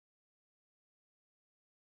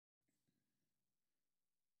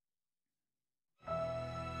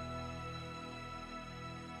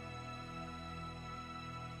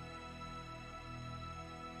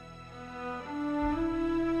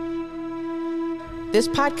This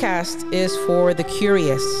podcast is for the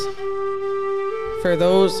curious, for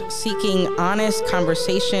those seeking honest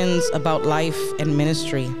conversations about life and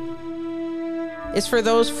ministry. It's for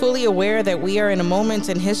those fully aware that we are in a moment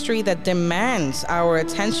in history that demands our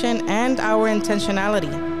attention and our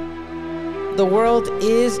intentionality. The world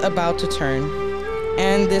is about to turn,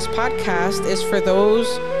 and this podcast is for those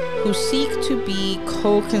who seek to be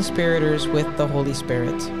co-conspirators with the Holy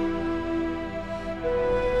Spirit.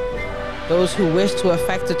 Those who wish to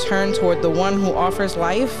effect a turn toward the one who offers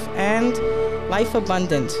life and life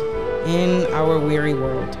abundant in our weary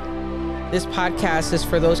world. This podcast is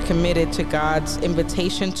for those committed to God's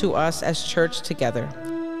invitation to us as church together,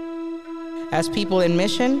 as people in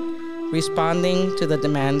mission, responding to the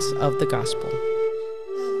demands of the gospel.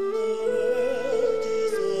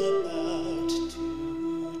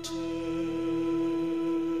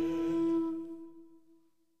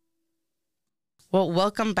 Well,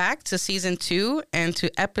 welcome back to Season 2 and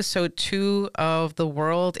to Episode 2 of The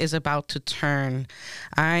World is About to Turn.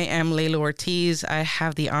 I am Layla Ortiz. I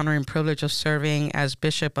have the honor and privilege of serving as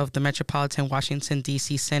Bishop of the Metropolitan Washington,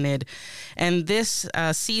 D.C. Synod. And this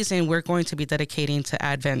season, we're going to be dedicating to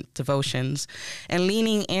Advent devotions and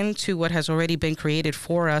leaning into what has already been created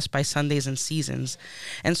for us by Sundays and Seasons.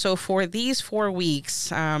 And so for these 4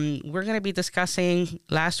 weeks, we're going to be discussing,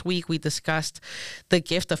 last week we discussed the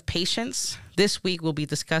gift of patience. This week, we'll be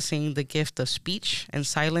discussing the gift of speech and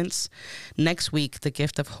silence. Next week, the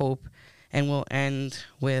gift of hope. And we'll end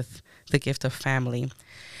with the gift of family.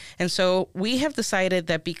 And so we have decided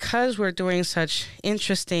that because we're doing such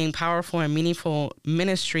interesting, powerful, and meaningful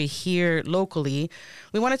ministry here locally,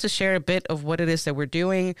 we wanted to share a bit of what it is that we're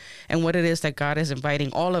doing and what it is that God is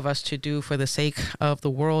inviting all of us to do for the sake of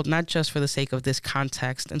the world, not just for the sake of this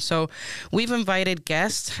context. And so we've invited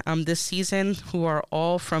guests this season who are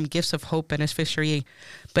all from Gifts of Hope beneficiary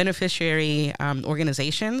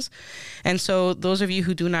organizations. And so those of you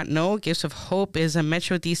who do not know, Gifts of Hope is a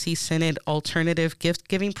Metro DC Synod alternative gift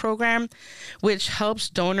giving program, which helps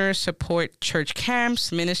donors support church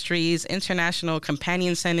camps, ministries, international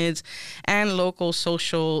companion synods, and local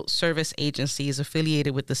social service agencies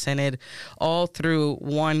affiliated with the Synod, all through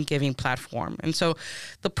one giving platform. And so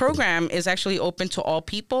the program is actually open to all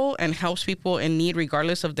people and helps people in need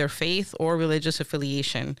regardless of their faith or religious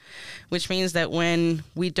affiliation, which means that when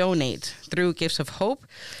we donate through Gifts of Hope,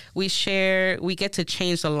 we get to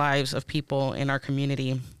change the lives of people in our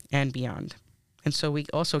community and beyond. And so we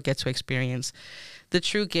also get to experience the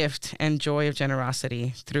true gift and joy of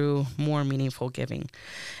generosity through more meaningful giving.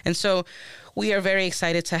 And so we are very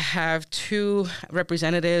excited to have 2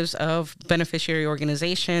 representatives of beneficiary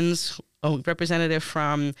organizations, a representative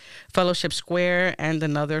from Fellowship Square and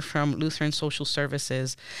another from Lutheran Social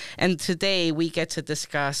Services. And today we get to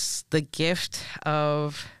discuss the gift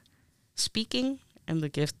of speaking and the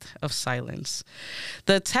gift of silence.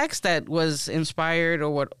 The text that was inspired,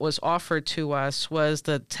 or what was offered to us, was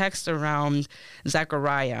the text around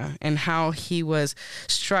Zechariah and how he was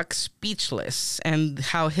struck speechless and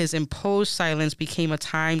how his imposed silence became a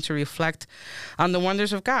time to reflect on the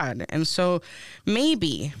wonders of God. And so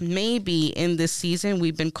maybe in this season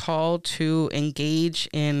we've been called to engage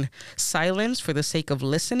in silence for the sake of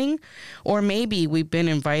listening, or maybe we've been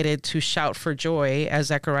invited to shout for joy, as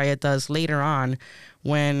Zechariah does later on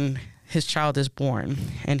when his child is born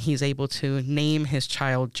and he's able to name his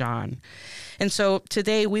child John. And so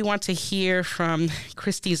today we want to hear from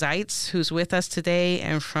Christy Zeitz, who's with us today,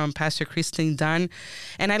 and from Pastor Christine Dunn.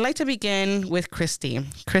 And I'd like to begin with Christy.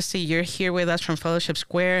 Christy, you're here with us from Fellowship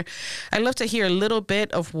Square. I'd love to hear a little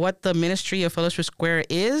bit of what the ministry of Fellowship Square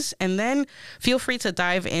is, and then feel free to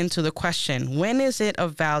dive into the question, when is it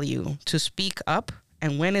of value to speak up,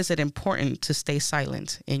 and when is it important to stay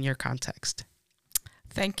silent in your context?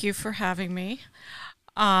 Thank you for having me.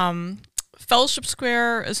 Fellowship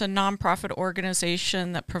Square is a nonprofit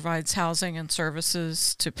organization that provides housing and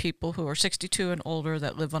services to people who are 62 and older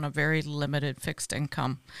that live on a very limited fixed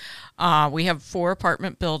income. We have 4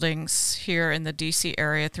 apartment buildings here in the D.C.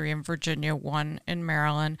 area, 3 in Virginia, 1 in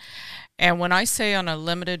Maryland. And when I say on a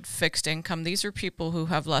limited fixed income, these are people who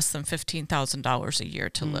have less than $15,000 a year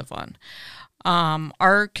to live on.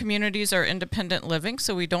 Our communities are independent living,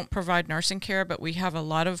 so we don't provide nursing care, but we have a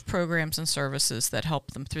lot of programs and services that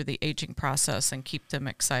help them through the aging process and keep them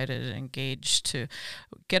excited and engaged to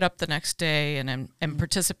get up the next day and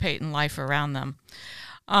participate in life around them.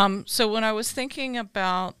 So when I was thinking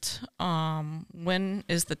about when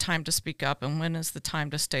is the time to speak up and when is the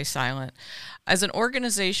time to stay silent, as an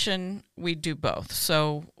organization, we do both.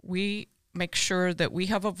 So we make sure that we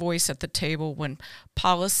have a voice at the table when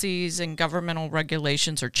policies and governmental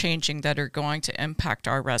regulations are changing that are going to impact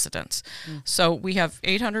our residents. So we have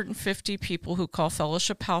 850 people who call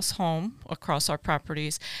Fellowship House home across our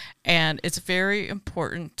properties, and it's very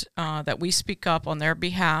important that we speak up on their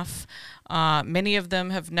behalf. Many of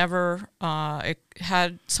them have never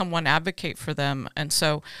had someone advocate for them, and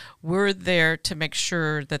so we're there to make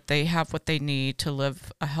sure that they have what they need to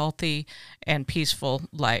live a healthy and peaceful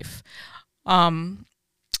life.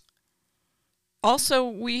 Also,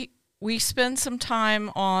 we spend some time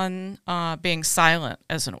on being silent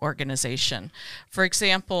as an organization. For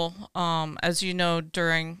example, as you know,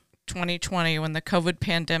 during 2020, when the COVID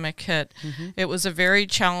pandemic hit, it was a very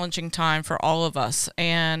challenging time for all of us.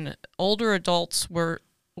 And older adults were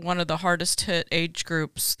one of the hardest hit age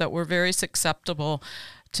groups that were very susceptible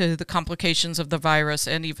to the complications of the virus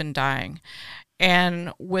and even dying.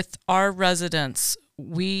 And with our residents,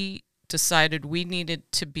 we decided we needed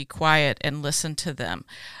to be quiet and listen to them.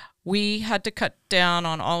 We had to cut down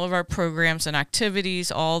on all of our programs and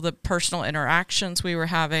activities, all the personal interactions we were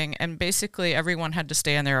having, and basically everyone had to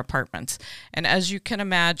stay in their apartments. And as you can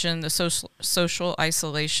imagine, the social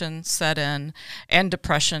isolation set in, and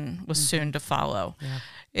depression was soon to follow. Yeah.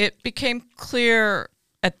 It became clear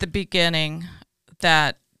at the beginning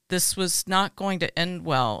that this was not going to end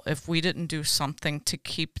well if we didn't do something to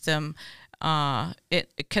keep them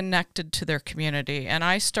connected to their community. And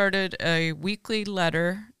I started a weekly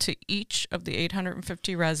letter to each of the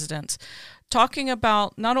 850 residents talking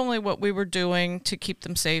about not only what we were doing to keep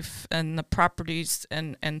them safe and the properties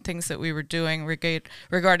and things that we were doing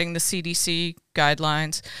regarding the CDC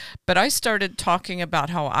guidelines, but I started talking about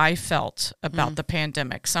how I felt about the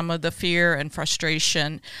pandemic, some of the fear and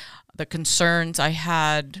frustration, the concerns I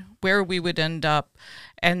had, where we would end up,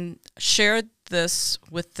 and shared this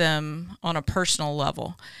with them on a personal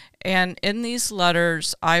level. And in these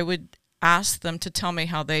letters, I would ask them to tell me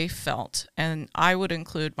how they felt, and I would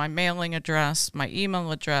include my mailing address, my email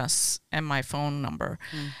address, and my phone number.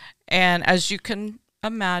 And as you can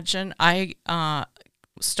imagine, I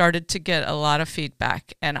started to get a lot of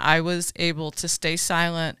feedback, and I was able to stay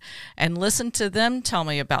silent and listen to them tell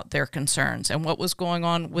me about their concerns and what was going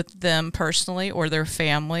on with them personally or their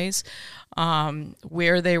families,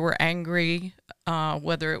 where they were angry,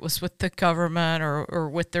 whether it was with the government or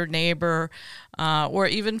with their neighbor, or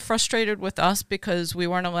even frustrated with us because we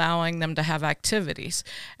weren't allowing them to have activities.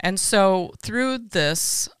 And so through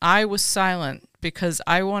this, I was silent because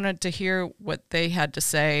I wanted to hear what they had to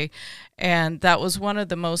say. And that was one of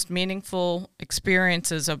the most meaningful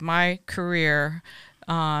experiences of my career,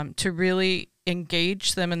 to really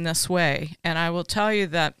engage them in this way. And I will tell you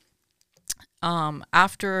that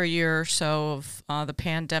after a year or so of the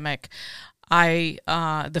pandemic,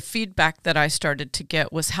 the feedback that I started to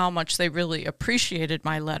get was how much they really appreciated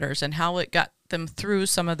my letters and how it got them through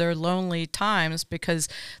some of their lonely times, because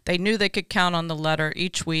they knew they could count on the letter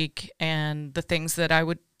each week and the things that I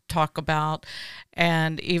would talk about.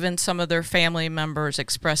 And even some of their family members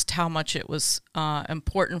expressed how much it was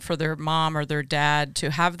important for their mom or their dad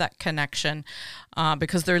to have that connection,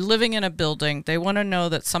 because they're living in a building. They want to know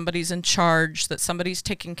that somebody's in charge, that somebody's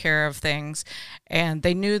taking care of things, and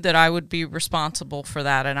they knew that I would be responsible for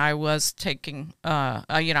that, and I was taking,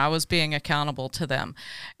 I was being accountable to them,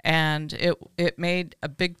 and it made a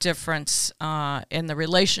big difference in the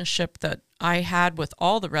relationship that I had with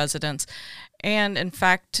all the residents, and in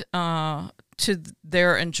fact, to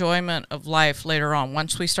their enjoyment of life later on.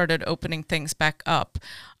 Once we started opening things back up,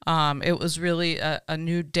 it was really a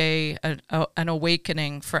new day, an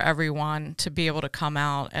awakening for everyone to be able to come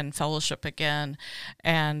out and fellowship again.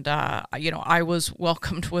 And, I was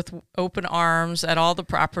welcomed with open arms at all the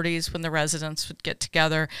properties when the residents would get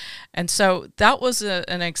together. And so that was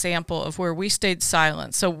an example of where we stayed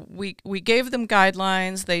silent. So we gave them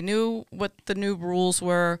guidelines. They knew what the new rules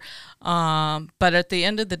were. But at the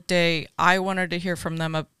end of the day, I wanted to hear from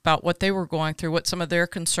them about what they were going through, what some of their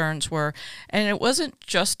concerns were. And it wasn't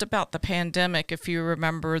just about the pandemic. If you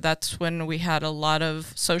remember, that's when we had a lot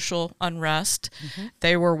of social unrest.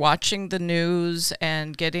 They were watching the news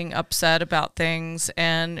and getting upset about things.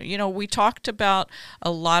 And, we talked about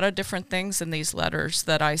a lot of different things in these letters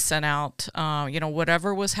that I sent out.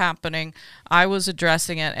 Whatever was happening, I was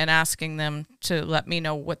addressing it and asking them to let me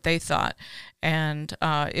know what they thought. And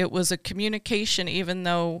it was a communication, even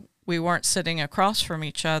though we weren't sitting across from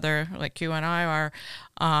each other like you and I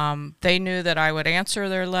are. They knew that I would answer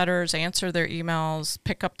their letters, answer their emails,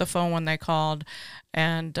 pick up the phone when they called.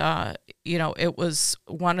 And, it was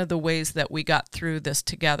one of the ways that we got through this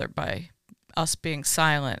together, by us being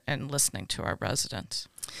silent and listening to our residents.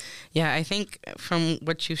 Yeah, I think from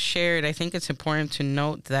what you've shared, I think it's important to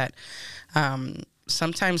note that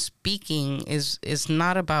sometimes speaking is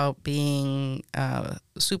not about being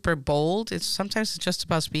super bold. Sometimes it's just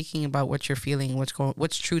about speaking about what you're feeling,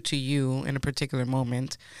 what's true to you in a particular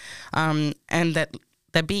moment, and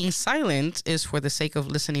that being silent is for the sake of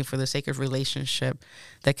listening, for the sake of relationship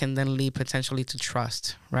that can then lead potentially to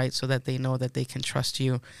trust, right? So that they know that they can trust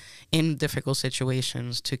you in difficult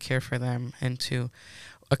situations to care for them and to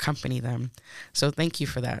accompany them. So thank you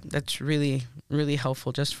for that. That's really, really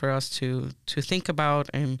helpful just for us to think about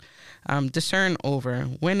and discern over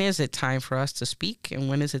when is it time for us to speak and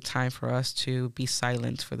when is it time for us to be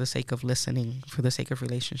silent for the sake of listening, for the sake of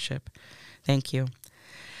relationship. Thank you.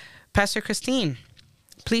 Pastor Christine,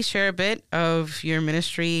 please share a bit of your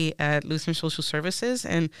ministry at Lutheran Social Services,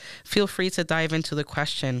 and feel free to dive into the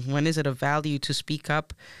question, when is it of value to speak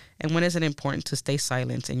up, and when is it important to stay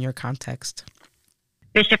silent in your context?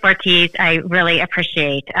 Bishop Ortiz, I really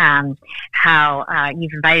appreciate how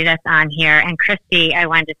you've invited us on here. And Christy, I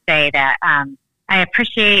wanted to say that I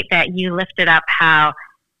appreciate that you lifted up how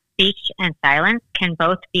speech and silence can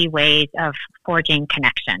both be ways of forging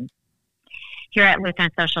connection. Here at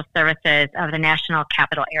Lutheran Social Services of the National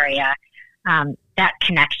Capital Area, that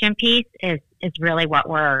connection piece is really what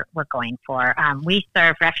we're going for. We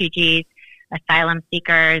serve refugees, asylum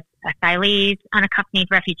seekers, asylees, unaccompanied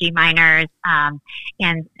refugee minors,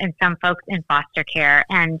 and some folks in foster care.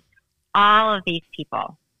 And all of these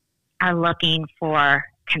people are looking for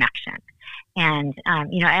connection. And,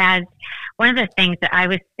 as one of the things that I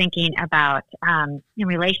was thinking about in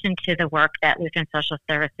relation to the work that Lutheran Social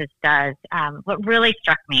Services does, what really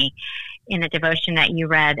struck me in the devotion that you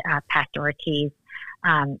read, Pastor Ortiz,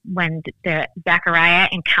 when Zechariah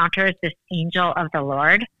encounters this angel of the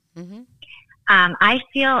Lord, mm-hmm. I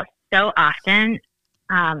feel so often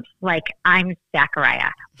like I'm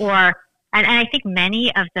Zechariah. And I think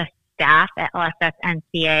many of the staff at LSS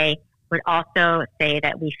NCA would also say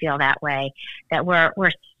that we feel that way, that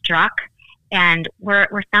we're struck, and we're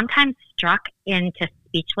sometimes struck into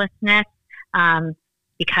speechlessness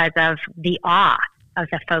because of the awe of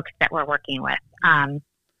the folks that we're working with.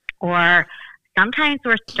 Or sometimes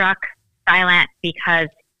we're struck silent because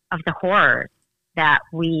of the horrors that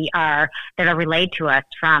are relayed to us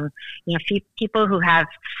from people who have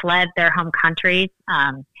fled their home countries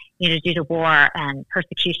due to war and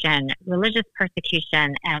persecution, religious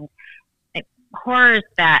persecution, and horrors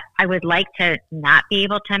that I would like to not be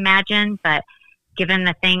able to imagine, but given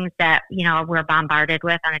the things that we're bombarded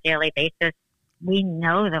with on a daily basis, we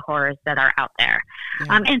know the horrors that are out there.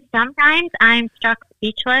 Yeah. And sometimes I'm struck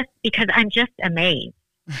speechless because I'm just amazed.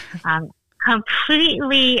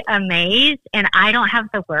 Completely amazed, and I don't have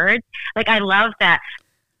the words. Like, I love that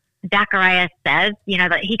Zechariah says,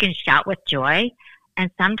 that he can shout with joy, and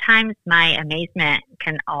sometimes my amazement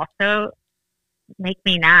can also make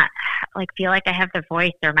me not feel like I have the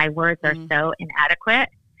voice, or my words are so inadequate.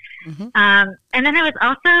 Mm-hmm. And then I was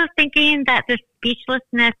also thinking that the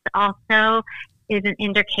speechlessness also is an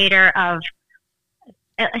indicator of,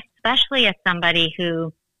 especially as somebody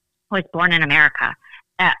who was born in America,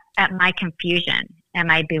 at my confusion and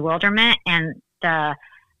my bewilderment, and the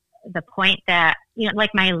point that,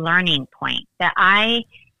 my learning point, that I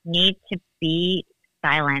need to be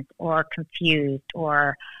silent or confused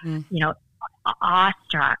or,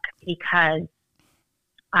 awestruck, because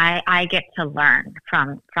I get to learn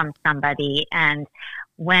from somebody. And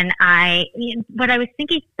what I was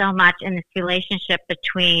thinking so much in this relationship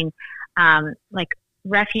between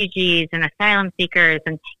refugees and asylum seekers,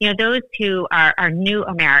 and those who are new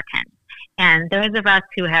Americans, and those of us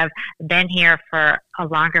who have been here for a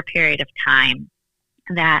longer period of time,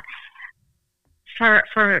 that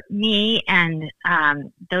for me and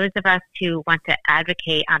those of us who want to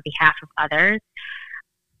advocate on behalf of others,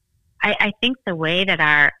 I think the way that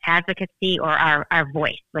our advocacy, or our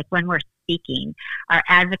voice, when we're speaking, our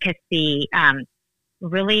advocacy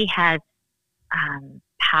really has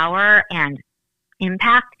power and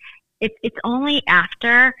impact. It's only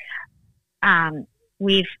after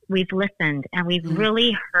we've listened and we've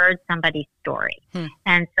really heard somebody's story,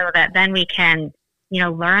 and so that then we can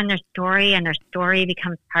learn their story, and their story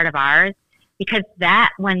becomes part of ours. Because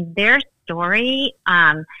when their story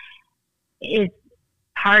is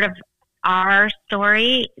part of our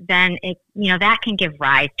story, then it that can give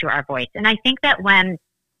rise to our voice. And I think that when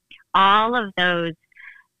all of those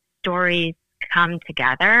stories come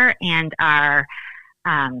together and are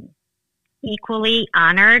equally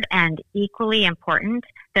honored and equally important,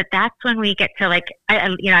 that's when we get to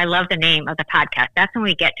I love the name of the podcast. That's when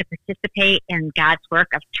we get to participate in God's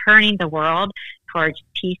work of turning the world towards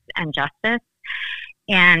peace and justice.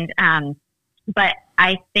 And but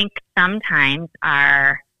I think sometimes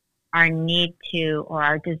our need to, or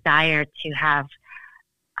our desire to have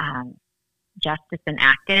justice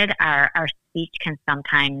enacted, our speech can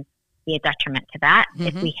sometimes be a detriment to that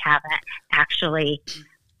if we haven't actually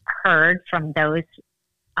heard from those,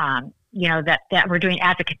 that we're doing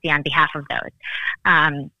advocacy on behalf of those.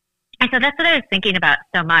 And so that's what I was thinking about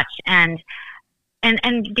so much. And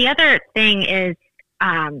the other thing is,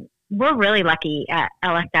 we're really lucky at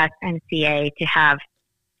LSS NCA to have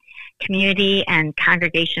community and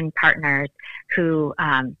congregation partners who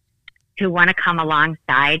want to come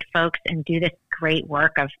alongside folks and do this great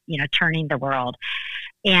work of, turning the world.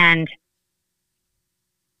 And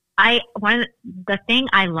the thing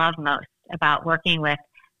I love most about working with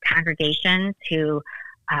congregations who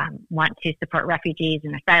want to support refugees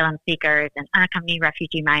and asylum seekers and unaccompanied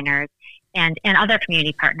refugee minors and other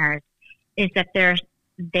community partners is that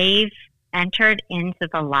they've entered into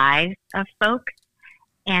the lives of folks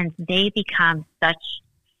and they become such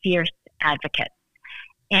fierce advocates.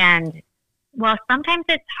 And while sometimes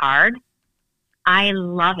it's hard, I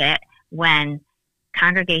love it when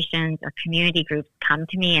congregations or community groups come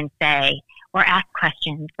to me and say, or ask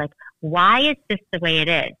questions like, why is this the way it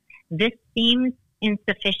is? This seems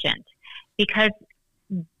insufficient, because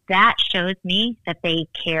that shows me that they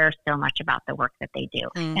care so much about the work that they do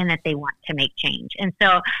and that they want to make change. And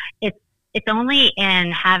so it's only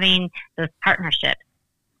in having those partnerships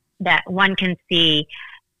that one can see,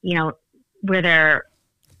 where they're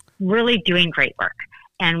really doing great work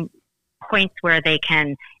and points where they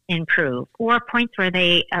can improve, or points where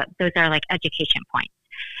those are like education points.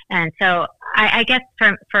 And so I guess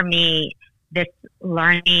for me, this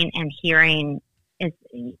learning and hearing is,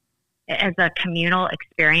 as a communal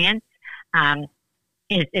experience,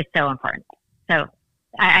 is so important. So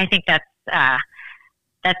I think that's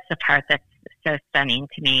the part that's so stunning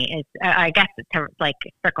to me. Is I guess to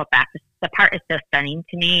circle back, the part is so stunning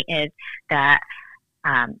to me is that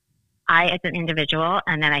I, as an individual,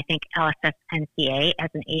 and then I think LSS NCA as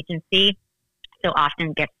an agency, so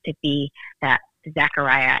often gets to be that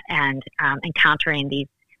Zechariah and encountering these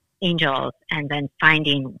angels and then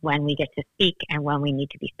finding when we get to speak and when we need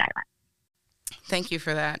to be silent. Thank you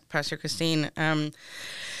for that, Pastor Christine.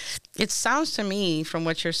 It sounds to me from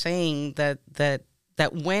what you're saying that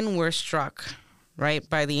when we're struck, right,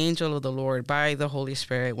 by the angel of the Lord, by the Holy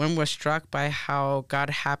Spirit, when we're struck by how God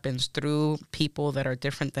happens through people that are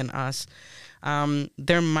different than us,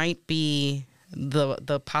 there might be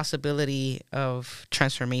the possibility of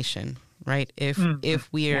transformation, right? If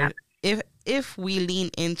we lean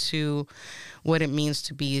into what it means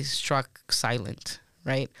to be struck silent,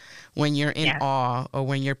 right? When you're in awe, or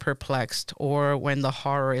when you're perplexed, or when the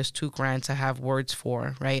horror is too grand to have words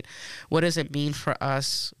for, right? What does it mean for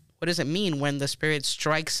us? What does it mean when the Spirit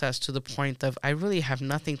strikes us to the point of, I really have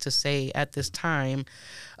nothing to say at this time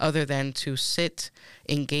other than to sit,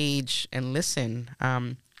 engage, and listen?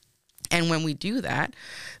 And when we do that,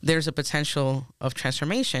 there's a potential of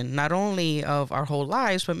transformation, not only of our whole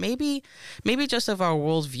lives, but maybe just of our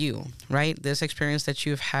worldview, right? This experience that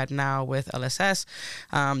you've had now with LSS,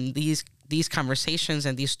 these conversations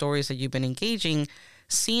and these stories that you've been engaging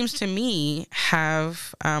seems to me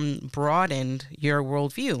have broadened your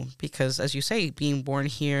worldview, because, as you say, being born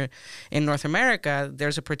here in North America,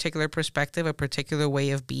 there's a particular perspective, a particular way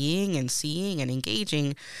of being and seeing and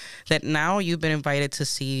engaging that now you've been invited to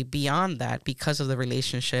see beyond that because of the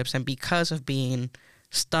relationships and because of being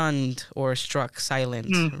stunned or struck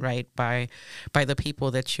silent, right, by the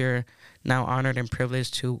people that you're now honored and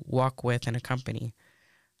privileged to walk with and accompany.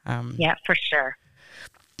 Yeah, for sure.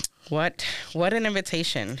 What an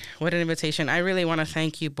invitation. What an invitation. I really want to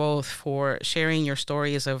thank you both for sharing your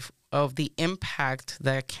stories of the impact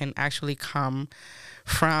that can actually come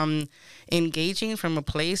from engaging from a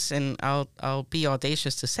place, and I'll be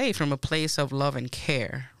audacious to say, from a place of love and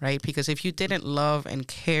care, right? Because if you didn't love and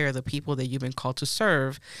care the people that you've been called to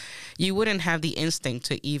serve, you wouldn't have the instinct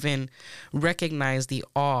to even recognize the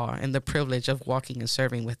awe and the privilege of walking and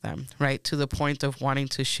serving with them, right? To the point of wanting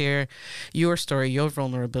to share your story, your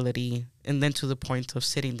vulnerability, and then to the point of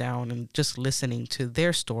sitting down and just listening to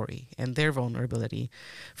their story and their vulnerability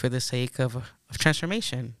for the sake of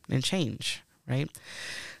transformation and change, right?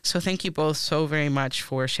 So thank you both so very much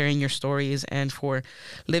for sharing your stories and for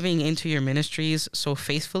living into your ministries so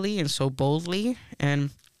faithfully and so boldly. And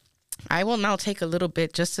I will now take a little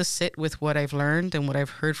bit just to sit with what I've learned and what I've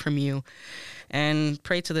heard from you, and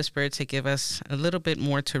pray to the Spirit to give us a little bit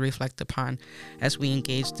more to reflect upon as we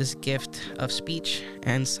engage this gift of speech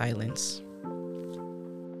and silence.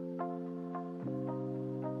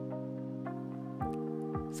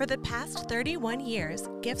 For the past 31 years,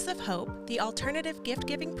 Gifts of Hope, the alternative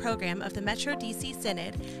gift-giving program of the Metro DC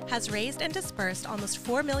Synod, has raised and dispersed almost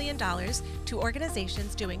 $4 million to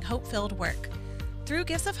organizations doing hope-filled work. Through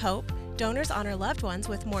Gifts of Hope, donors honor loved ones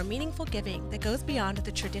with more meaningful giving that goes beyond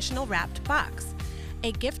the traditional wrapped box.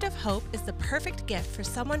 A gift of hope is the perfect gift for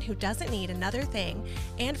someone who doesn't need another thing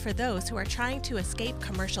and for those who are trying to escape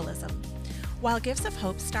commercialism. While Gifts of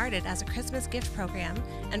Hope started as a Christmas gift program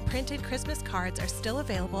and printed Christmas cards are still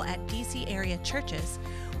available at DC area churches,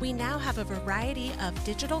 we now have a variety of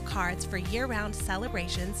digital cards for year-round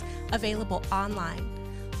celebrations available online.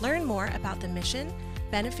 Learn more about the mission,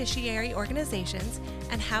 beneficiary organizations,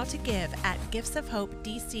 and how to give at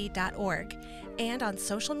giftsofhopedc.org and on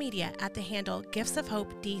social media at the handle Gifts of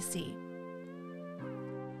Hope DC.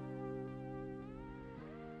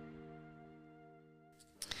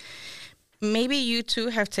 Maybe you too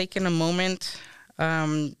have taken a moment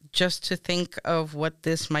just to think of what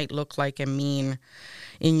this might look like and mean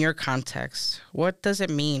in your context. What does it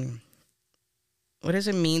mean? What does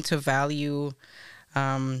it mean to value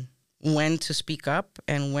when to speak up,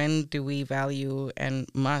 and when do we value and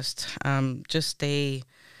must just stay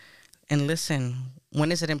and listen?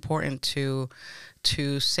 When is it important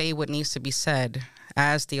to say what needs to be said,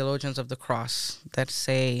 as theologians of the cross that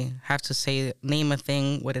have to say, name a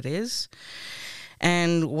thing what it is?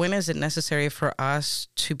 And when is it necessary for us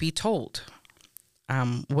to be told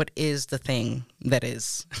what is the thing that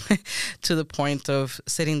is, to the point of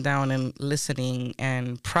sitting down and listening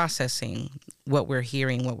and processing what we're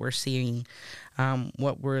hearing, what we're seeing,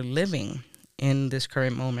 what we're living in this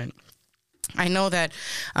current moment? I know that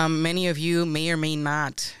many of you may or may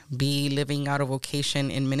not be living out a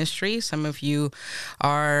vocation in ministry. Some of you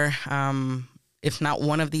are, if not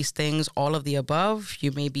one of these things, all of the above.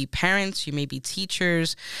 You may be parents, you may be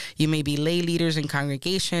teachers, you may be lay leaders in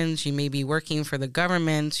congregations, you may be working for the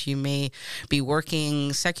government, you may be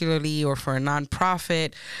working secularly or for a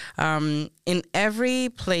nonprofit. In every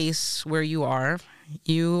place where you are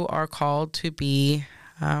called to be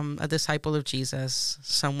a disciple of Jesus,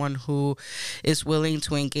 someone who is willing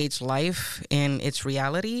to engage life in its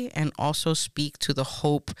reality and also speak to the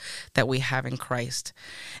hope that we have in Christ.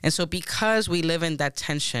 And so because we live in that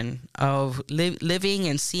tension of living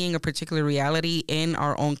and seeing a particular reality in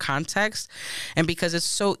our own context, and because it's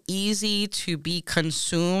so easy to be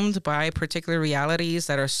consumed by particular realities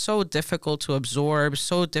that are so difficult to absorb,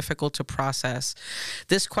 so difficult to process,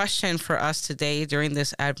 this question for us today during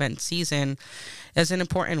this Advent season is an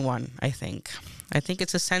important one, I think. I think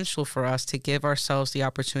it's essential for us to give ourselves the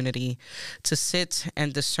opportunity to sit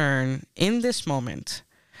and discern in this moment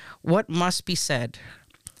what must be said.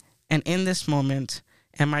 And in this moment,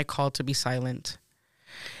 am I called to be silent?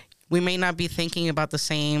 We may not be thinking about the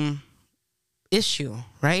same issue,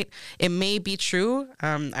 right? It may be true.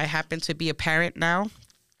 I happen to be a parent now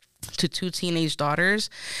to 2 teenage daughters.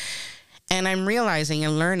 And I'm realizing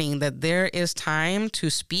and learning that there is time to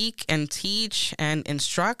speak and teach and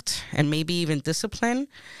instruct and maybe even discipline.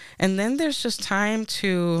 And then there's just time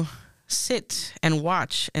to sit and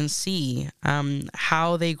watch and see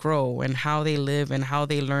how they grow and how they live and how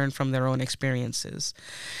they learn from their own experiences.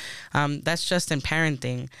 That's just in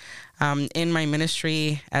parenting. In my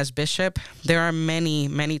ministry as bishop, there are many,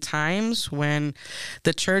 many times when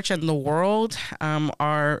the church and the world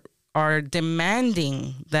are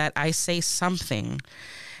demanding that I say something.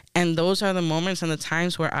 And those are the moments and the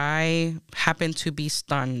times where I happen to be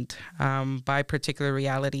stunned by particular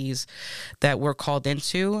realities that we're called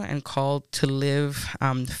into and called to live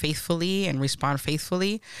faithfully and respond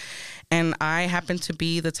faithfully. And I happen to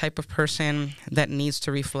be the type of person that needs to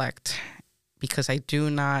reflect, because I do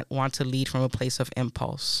not want to lead from a place of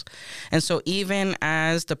impulse. And so even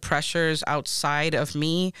as the pressures outside of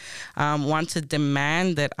me want to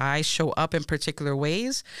demand that I show up in particular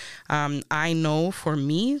ways, I know for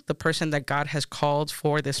me, the person that God has called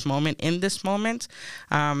for this moment, in this moment,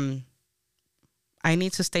 I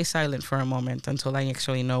need to stay silent for a moment until I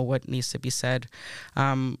actually know what needs to be said,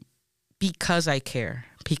 because I care.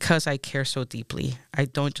 Because I care so deeply. I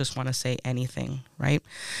don't just want to say anything, right?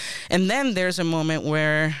 And then there's a moment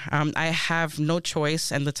where I have no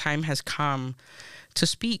choice, and the time has come to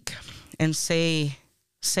speak and say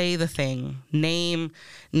the thing, name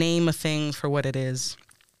a thing for what it is.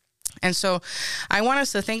 And so I want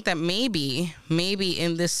us to think that maybe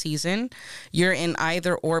in this season, you're in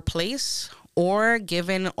either or place, or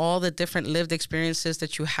given all the different lived experiences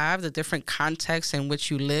that you have, the different contexts in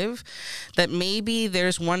which you live, that maybe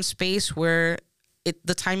there's one space where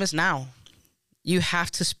the time is now. You have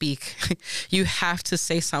to speak. You have to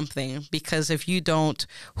say something, because if you don't,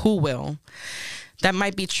 who will? That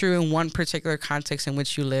might be true in one particular context in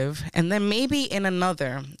which you live. And then maybe in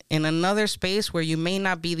another space where you may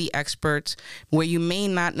not be the expert, where you may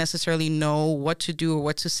not necessarily know what to do or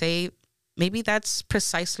what to say. Maybe that's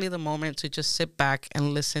precisely the moment to just sit back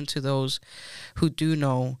and listen to those who do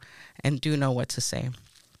know and do know what to say.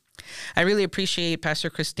 I really appreciate Pastor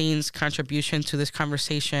Christine's contribution to this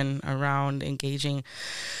conversation around engaging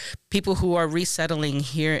people who are resettling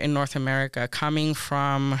here in North America, coming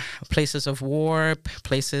from places of war,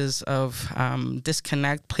 places of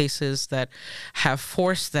disconnect, places that have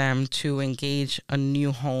forced them to engage a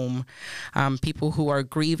new home, people who are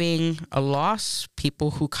grieving a loss,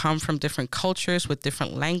 people who come from different cultures with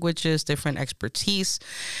different languages, different expertise,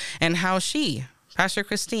 and how Pastor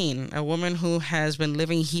Christine, a woman who has been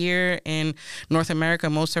living here in North America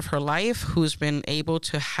most of her life, who's been able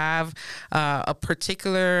to have a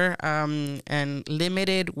particular and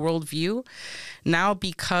limited worldview, now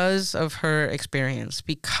because of her experience,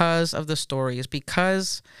 because of the stories,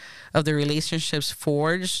 because of the relationships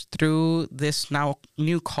forged through this now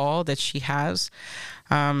new call that she has,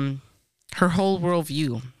 her whole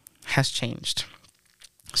worldview has changed.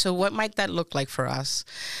 So what might that look like for us?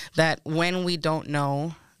 That when we don't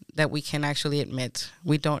know, that we can actually admit,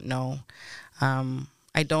 we don't know.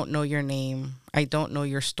 I don't know your name. I don't know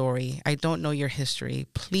your story. I don't know your history.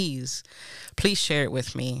 Please share it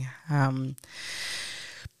with me.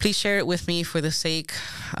 Please share it with me for the sake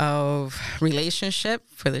of relationship,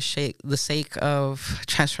 for the sake of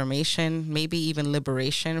transformation, maybe even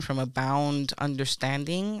liberation from a bound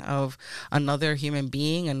understanding of another human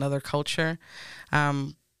being, another culture.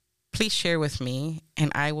 Please share with me,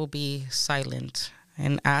 and I will be silent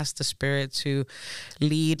and ask the Spirit to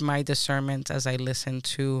lead my discernment as I listen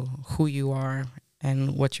to who you are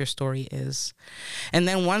and what your story is. And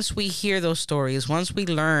then once we hear those stories, once we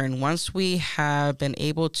learn, once we have been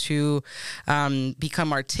able to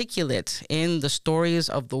become articulate in the stories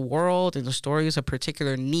of the world, in the stories of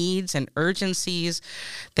particular needs and urgencies,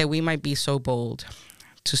 that we might be so bold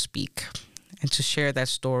to speak and to share that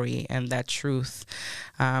story and that truth,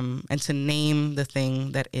 and to name the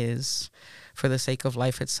thing that is, for the sake of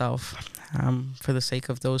life itself, for the sake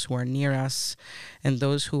of those who are near us and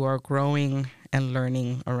those who are growing and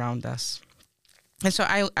learning around us. And so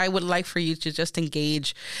I would like for you to just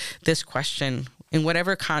engage this question in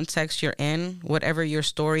whatever context you're in, whatever your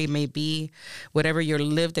story may be, whatever your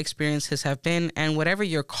lived experiences have been, and whatever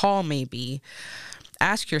your call may be.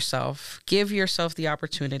 Ask yourself, give yourself the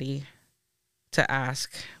opportunity to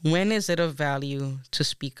ask, when is it of value to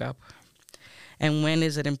speak up? And when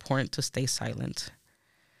is it important to stay silent?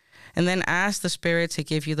 And then ask the Spirit to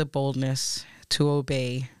give you the boldness to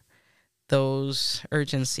obey those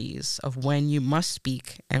urgencies of when you must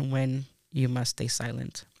speak and when you must stay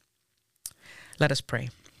silent. Let us pray.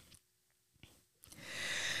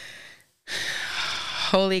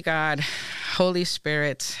 Holy God, Holy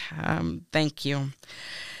Spirit, thank you.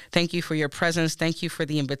 Thank you for your presence. Thank you for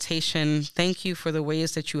the invitation. Thank you for the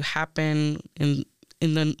ways that you happen in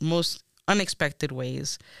the most unexpected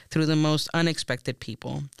ways, through the most unexpected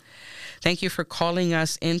people. Thank you for calling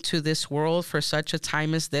us into this world for such a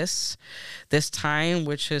time as this time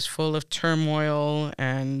which is full of turmoil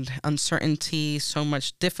and uncertainty, so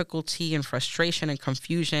much difficulty and frustration and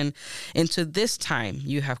confusion. Into this time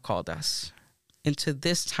you have called us. Into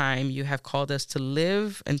this time you have called us to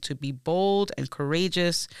live and to be bold and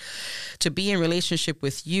courageous, to be in relationship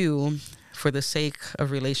with you for the sake of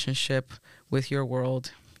relationship with your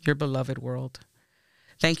world, your beloved world.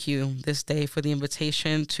 Thank you this day for the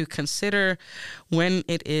invitation to consider when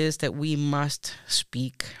it is that we must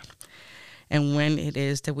speak and when it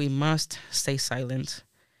is that we must stay silent,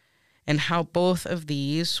 and how both of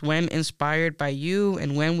these, when inspired by you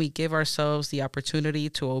and when we give ourselves the opportunity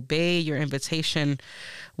to obey your invitation,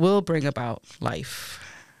 will bring about life,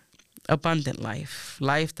 abundant life,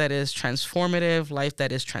 life that is transformative, life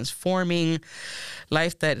that is transforming,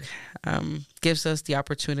 life that gives us the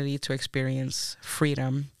opportunity to experience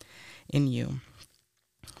freedom in you.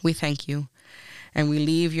 We thank you, and we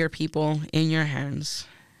leave your people in your hands,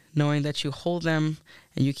 knowing that you hold them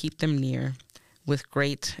and you keep them near with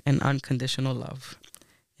great and unconditional love.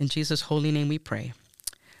 In Jesus' holy name we pray.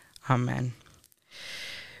 Amen.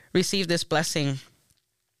 Receive this blessing.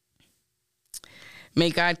 May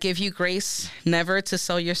God give you grace never to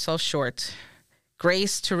sell yourself short.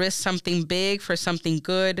 Grace to risk something big for something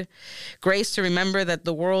good. Grace to remember that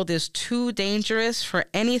the world is too dangerous for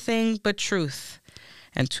anything but truth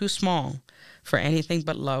and too small for anything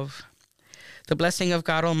but love. The blessing of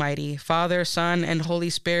God Almighty, Father, Son, and Holy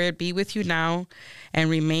Spirit be with you now and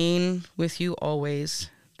remain with you always,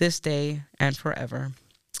 this day and forever.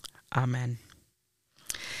 Amen.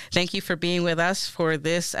 Thank you for being with us for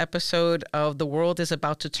this episode of The World is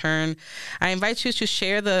About to Turn. I invite you to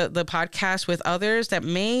share the podcast with others that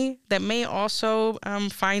may also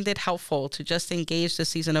find it helpful to just engage the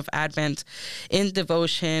season of Advent in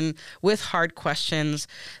devotion with hard questions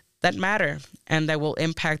that matter and that will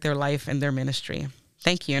impact their life and their ministry.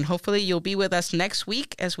 Thank you. And hopefully you'll be with us next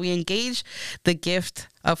week as we engage the gift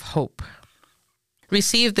of hope.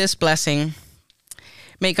 Receive this blessing.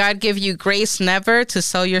 May God give you grace never to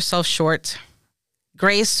sell yourself short,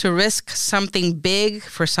 grace to risk something big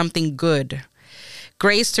for something good,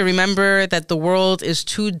 grace to remember that the world is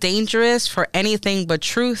too dangerous for anything but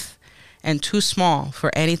truth and too small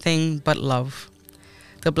for anything but love.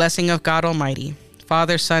 The blessing of God Almighty,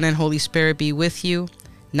 Father, Son, and Holy Spirit be with you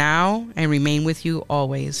now and remain with you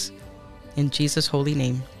always. In Jesus' holy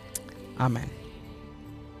name, amen.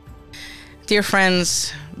 Dear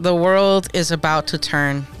friends, the world is about to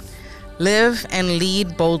turn. Live and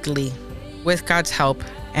lead boldly with God's help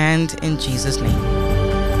and in Jesus' name.